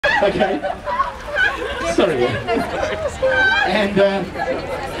Okay. Sorry. And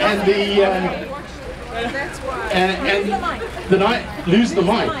then I lose the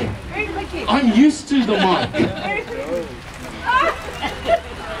mic. I'm used to the mic.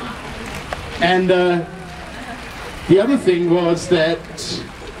 And the other thing was that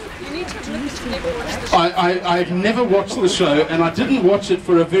I've never watched the show, and I didn't watch it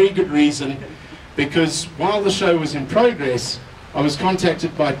for a very good reason, because while the show was in progress, I was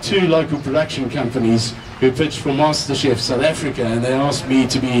contacted by 2 local production companies who pitched for MasterChef South Africa, and they asked me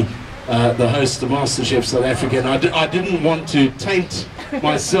to be the host of MasterChef South Africa, and I didn't want to taint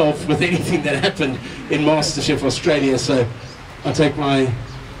myself with anything that happened in MasterChef Australia, so I take my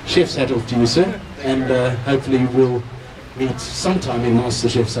chef's hat off to you, sir, and hopefully we'll meet sometime in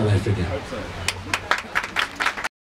MasterChef South Africa.